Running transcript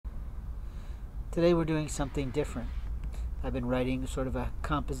Today we're doing something different. I've been writing sort of a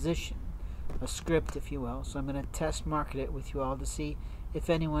composition, a script if you will, so I'm going to test market it with you all to see if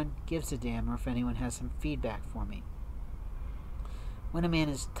anyone gives a damn or if anyone has some feedback for me. When a man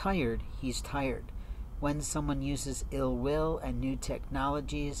is tired, he's tired. When someone uses ill will and new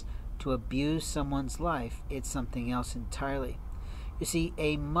technologies to abuse someone's life, it's something else entirely. You see,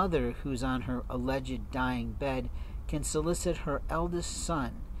 a mother who's on her alleged dying bed can solicit her eldest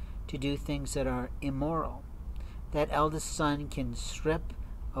son to do things that are immoral. That eldest son can strip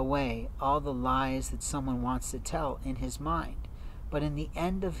away all the lies that someone wants to tell in his mind, but in the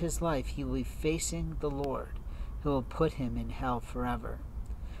end of his life he will be facing the Lord, who will put him in hell forever.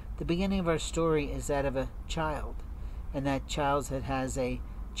 The beginning of our story is that of a child, and that child that has a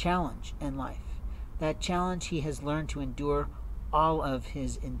challenge in life. That challenge he has learned to endure all of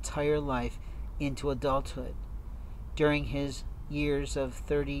his entire life into adulthood. During his years of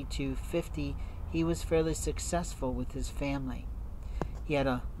 30 to 50, he was fairly successful with his family. He had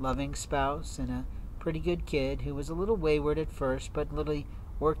a loving spouse and a pretty good kid who was a little wayward at first, but literally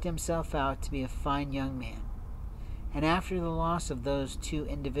worked himself out to be a fine young man. And after the loss of those two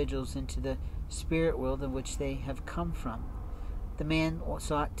individuals into the spirit world in which they have come from, the man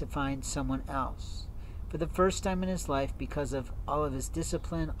sought to find someone else. For the first time in his life, because of all of his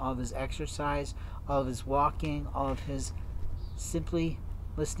discipline, all of his exercise, all of his walking, all of his simply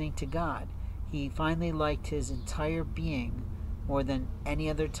listening to God, he finally liked his entire being more than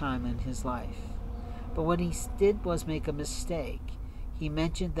any other time in his life. But what he did was make a mistake. He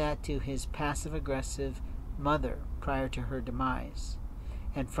mentioned that to his passive-aggressive mother prior to her demise.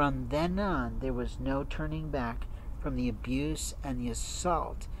 And from then on, there was no turning back from the abuse and the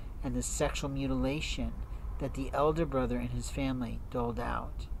assault and the sexual mutilation that the elder brother and his family doled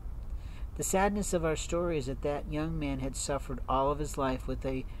out. The sadness of our story is that that young man had suffered all of his life with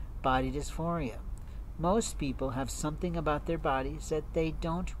a body dysphoria. Most people have something about their bodies that they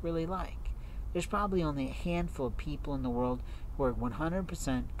don't really like. There's probably only a handful of people in the world who are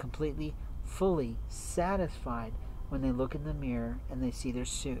 100% completely, fully satisfied when they look in the mirror and they see their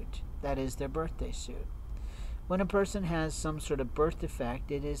suit. That is their birthday suit. When a person has some sort of birth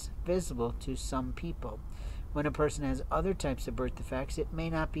defect, it is visible to some people. When a person has other types of birth defects, it may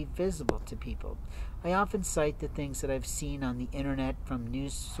not be visible to people. I often cite the things that I've seen on the internet from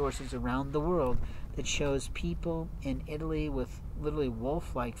news sources around the world that shows people in Italy with literally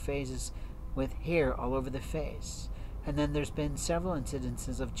wolf-like faces with hair all over the face. And then there's been several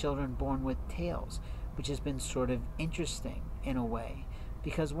incidences of children born with tails, which has been sort of interesting in a way,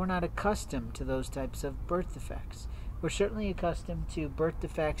 because we're not accustomed to those types of birth defects. We're certainly accustomed to birth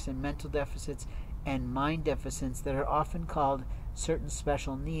defects and mental deficits and mind deficits that are often called certain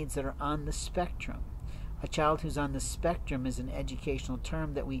special needs that are on the spectrum. A child who's on the spectrum is an educational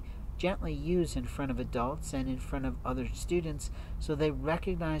term that we gently use in front of adults and in front of other students so they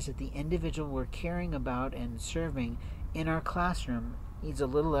recognize that the individual we're caring about and serving in our classroom needs a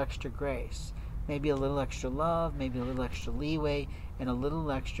little extra grace, maybe a little extra love, maybe a little extra leeway, and a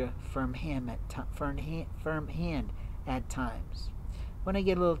little extra firm hand at times. When I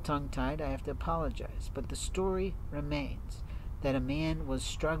get a little tongue-tied, I have to apologize, but the story remains that a man was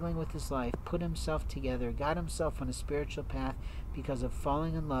struggling with his life, put himself together, got himself on a spiritual path because of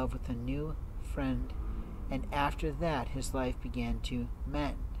falling in love with a new friend, and after that his life began to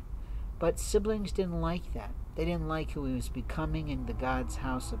mend. But siblings didn't like that. They didn't like who he was becoming in the God's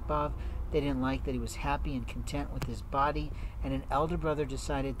house above. They didn't like that he was happy and content with his body, and an elder brother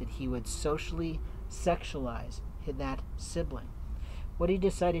decided that he would socially sexualize that sibling. What he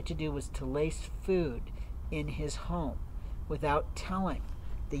decided to do was to lace food in his home without telling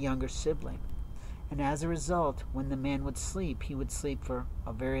the younger sibling. And as a result, when the man would sleep, he would sleep for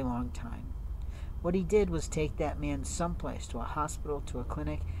a very long time. What he did was take that man someplace, to a hospital, to a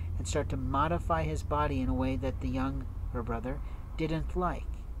clinic, and start to modify his body in a way that the younger brother didn't like.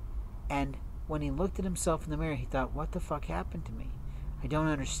 And when he looked at himself in the mirror, he thought, what the fuck happened to me? I don't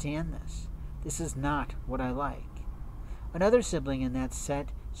understand this. This is not what I like. Another sibling in that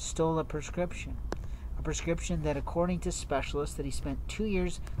set stole a prescription that, according to specialists that he spent 2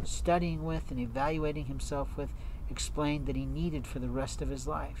 years studying with and evaluating himself with, explained that he needed for the rest of his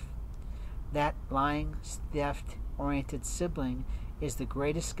life. That lying, theft-oriented sibling is the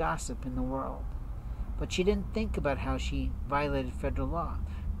greatest gossip in the world. But she didn't think about how she violated federal law.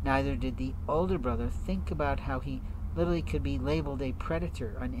 Neither did the older brother think about how he literally could be labeled a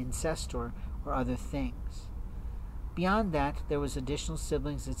predator, an incestor, or other things. Beyond that, there was additional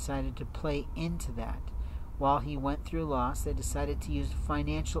siblings that decided to play into that. While he went through loss, they decided to use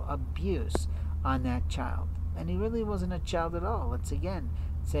financial abuse on that child. And he really wasn't a child at all. It's again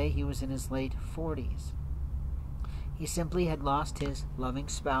say he was in his late 40s. He simply had lost his loving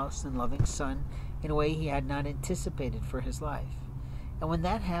spouse and loving son in a way he had not anticipated for his life. And when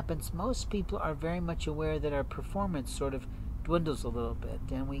that happens, most people are very much aware that our performance sort of dwindles a little bit,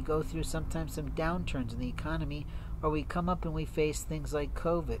 and we go through sometimes some downturns in the economy, or we come up and we face things like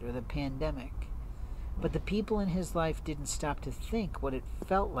COVID or the pandemic. But the people in his life didn't stop to think what it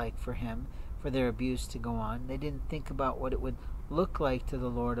felt like for him for their abuse to go on. They didn't think about what it would look like to the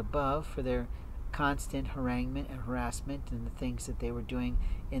Lord above for their constant haranguement and harassment and the things that they were doing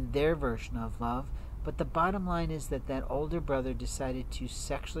in their version of love. But the bottom line is that that older brother decided to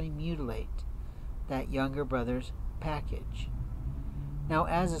sexually mutilate that younger brother's package. Now,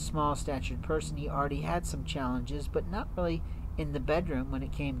 as a small-statured person, he already had some challenges, but not really in the bedroom when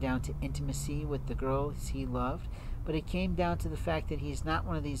it came down to intimacy with the girls he loved, but it came down to the fact that he's not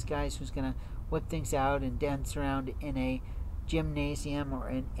one of these guys who's going to whip things out and dance around in a gymnasium or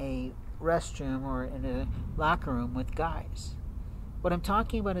in a restroom or in a locker room with guys. What I'm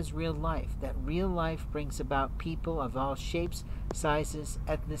talking about is real life. That real life brings about people of all shapes, sizes,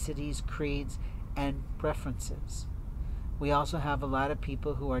 ethnicities, creeds, and preferences. We also have a lot of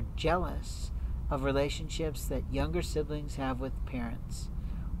people who are jealous of relationships that younger siblings have with parents,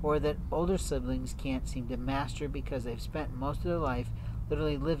 or that older siblings can't seem to master because they've spent most of their life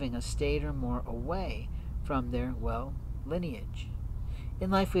literally living a state or more away from their, lineage.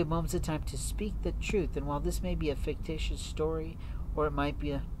 In life, we have moments of time to speak the truth, and while this may be a fictitious story or it might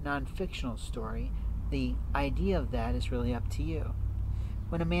be a non-fictional story, the idea of that is really up to you.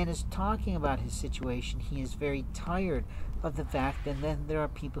 When a man is talking about his situation, he is very tired of the fact that then there are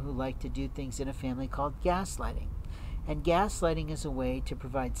people who like to do things in a family called gaslighting. And gaslighting is a way to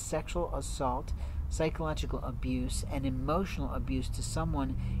provide sexual assault, psychological abuse, and emotional abuse to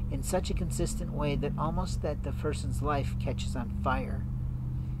someone in such a consistent way that almost that the person's life catches on fire.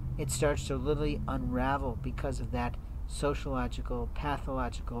 It starts to literally unravel because of that sociological,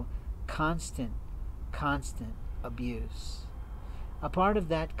 pathological, constant abuse. A part of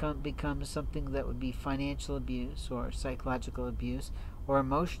that becomes something that would be financial abuse or psychological abuse or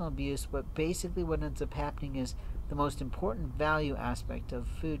emotional abuse, but basically what ends up happening is the most important value aspect of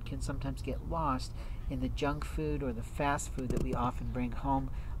food can sometimes get lost in the junk food or the fast food that we often bring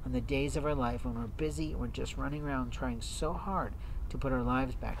home on the days of our life when we're busy, we're just running around trying so hard to put our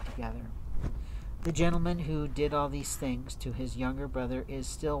lives back together. The gentleman who did all these things to his younger brother is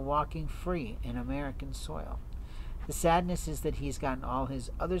still walking free in American soil. The sadness is that he's gotten all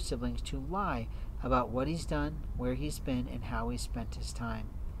his other siblings to lie about what he's done, where he's been, and how he spent his time.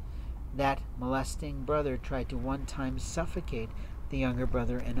 That molesting brother tried to one time suffocate the younger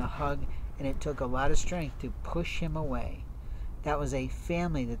brother in a hug, and it took a lot of strength to push him away. That was a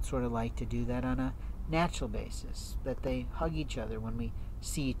family that sort of liked to do that on a natural basis, that they hug each other when we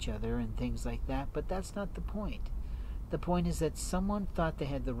see each other and things like that, but that's not the point. The point is that someone thought they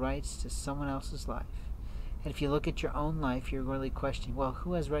had the rights to someone else's life. And if you look at your own life, you're really questioning, well,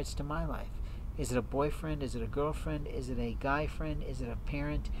 who has rights to my life? Is it a boyfriend? Is it a girlfriend? Is it a guy friend? Is it a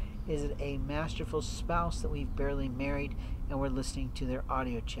parent? Is it a masterful spouse that we've barely married and we're listening to their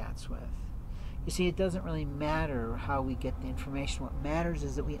audio chats with? You see, it doesn't really matter how we get the information. What matters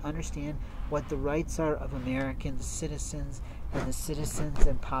is that we understand what the rights are of American citizens and the citizens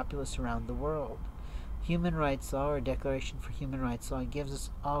and populace around the world. Human rights law, or Declaration for Human Rights Law, gives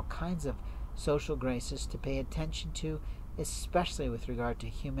us all kinds of social graces to pay attention to, especially with regard to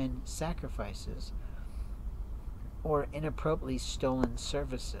human sacrifices or inappropriately stolen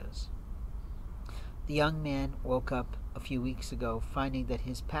services. The young man woke up a few weeks ago finding that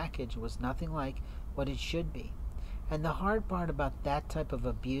his package was nothing like what it should be. And the hard part about that type of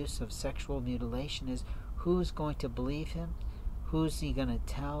abuse of sexual mutilation is who's going to believe him, who's he going to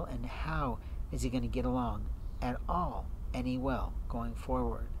tell, and how is he going to get along at all, any well, going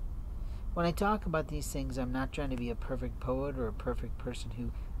forward. When I talk about these things, I'm not trying to be a perfect poet or a perfect person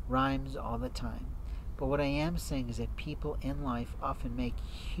who rhymes all the time. But what I am saying is that people in life often make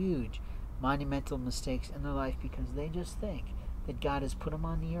huge, monumental mistakes in their life because they just think that God has put them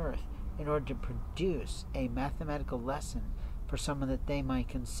on the earth in order to produce a mathematical lesson for someone that they might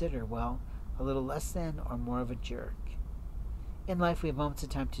consider, a little less than or more of a jerk. In life, we have moments of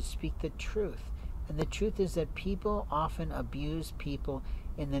time to speak the truth. And the truth is that people often abuse people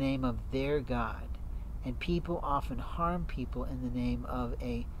in the name of their God. And people often harm people in the name of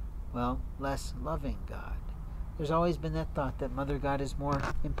a, less loving God. There's always been that thought that Mother God is more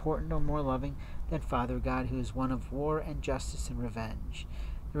important or more loving than Father God, who is one of war and justice and revenge.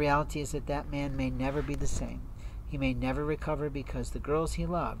 The reality is that that man may never be the same. He may never recover because the girls he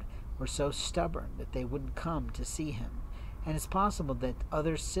loved were so stubborn that they wouldn't come to see him. and it's possible that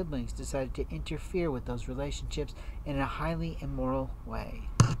other siblings decided to interfere with those relationships in a highly immoral way.